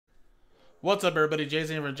What's up, everybody?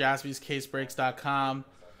 Jason here from JaspysCaseBreaks.com.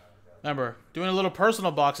 Remember, doing a little personal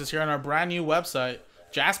boxes here on our brand new website,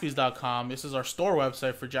 Jaspys.com. This is our store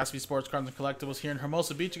website for Jaspys Sports Cards and Collectibles here in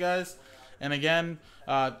Hermosa Beach, guys. And again,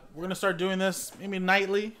 we're going to start doing this maybe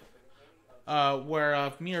nightly,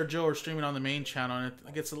 where me or Joe are streaming on the main channel, and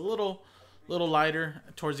it gets a little lighter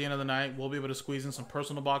towards the end of the night. We'll be able to squeeze in some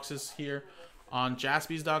personal boxes here on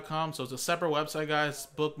Jaspys.com. So it's a separate website, guys.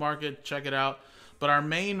 Bookmark it, check it out. But our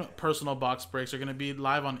main personal box breaks are going to be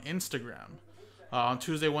live on Instagram on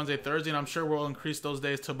Tuesday, Wednesday, Thursday, and I'm sure we'll increase those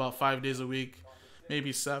days to about 5 days a week,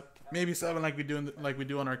 maybe seven, like we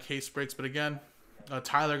do on our case breaks. But again,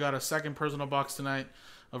 Tyler got a second personal box tonight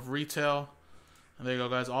of retail, and there you go,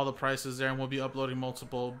 guys. All the prices there, and we'll be uploading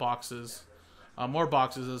multiple boxes, more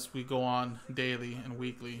boxes as we go on daily and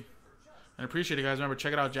weekly. And appreciate it, guys. Remember,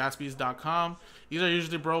 check it out, Jaspys.com. These are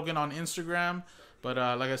usually broken on Instagram. But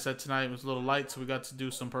like I said, tonight it was a little light, so we got to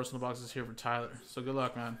do some personal boxes here for Tyler. So good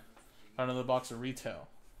luck, man. Got another box of retail.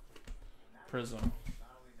 Prizm.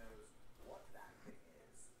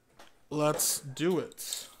 Let's do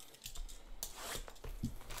it.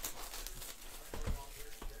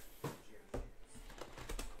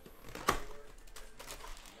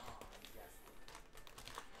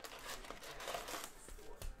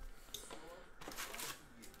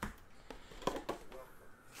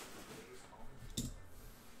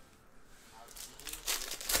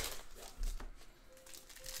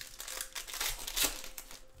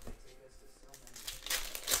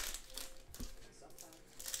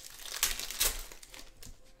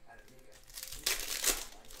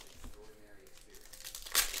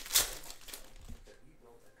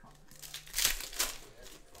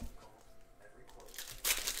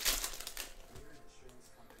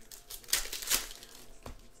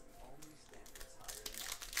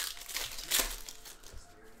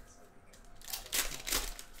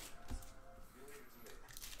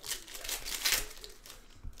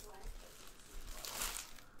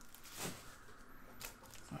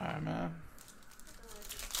 Alright, man.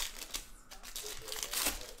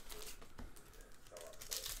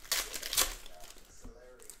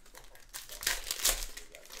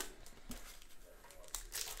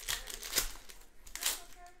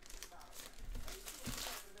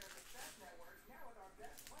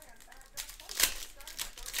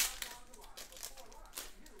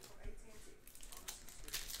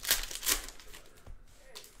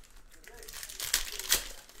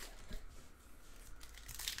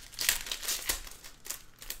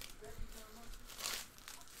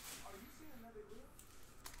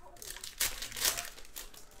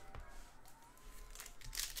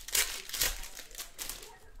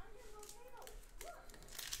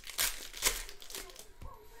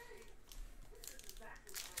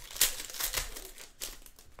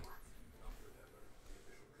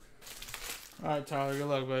 Alright, Tyler, good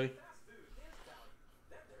luck, buddy.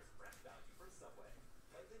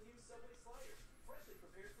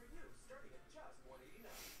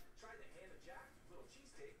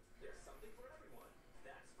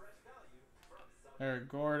 Eric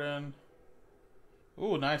Gordon.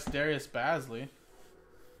 Ooh, nice Darius Basley.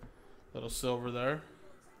 Little silver there.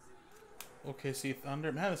 OKC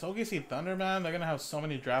Thunder. Man, this OKC Thunder, man, they're going to have so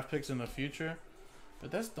many draft picks in the future.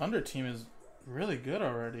 But this Thunder team is really good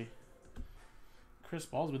already. Chris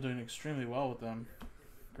Paul's been doing extremely well with them.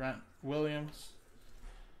 Grant Williams.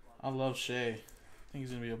 I love Shea. I think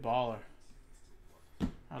he's going to be a baller.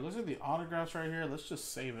 Alright, looks like the autographs right here. Let's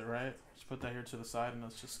just save it, right? Let's put that here to the side and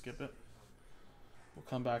let's just skip it. We'll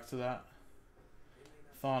come back to that.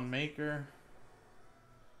 Thon Maker.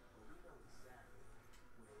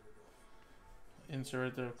 Insert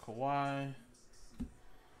right there, Kawhi.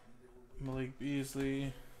 Malik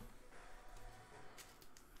Beasley.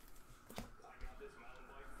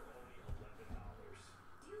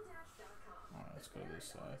 Alright, let's go to this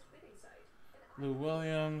side. Lou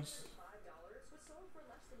Williams.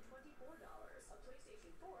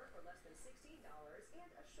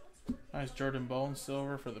 Nice Jordan Bone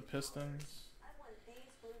silver for the Pistons.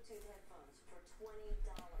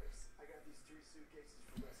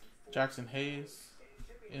 Jackson Hayes,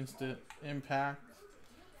 instant impact.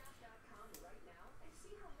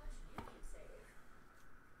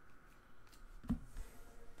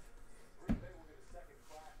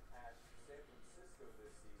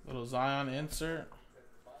 Little Zion insert.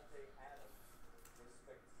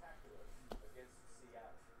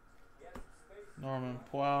 Norman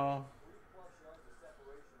Powell.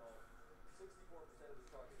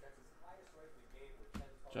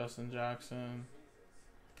 Justin Jackson.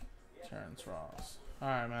 Terrence Ross.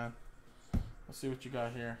 Alright, man. Let's see what you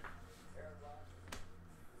got here.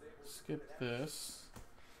 Skip this.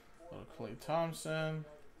 Little Klay Thompson.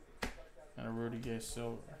 And a Rudy Gay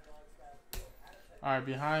silver. Alright,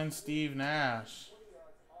 behind Steve Nash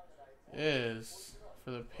is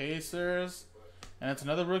for the Pacers. And it's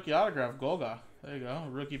another rookie autograph, Golga. There you go,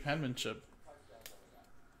 rookie penmanship.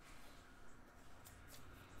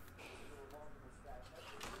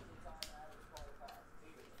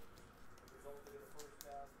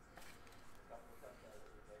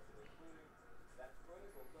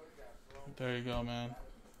 There you go, man.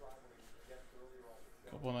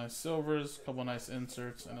 Couple nice silvers, couple nice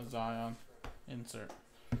inserts, and a Zion insert.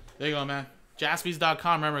 There you go, man.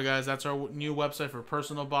 Jaspys.com. Remember, guys, that's our new website for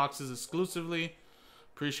personal boxes exclusively.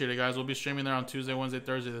 Appreciate it, guys. We'll be streaming there on Tuesday, Wednesday,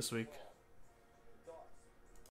 Thursday this week.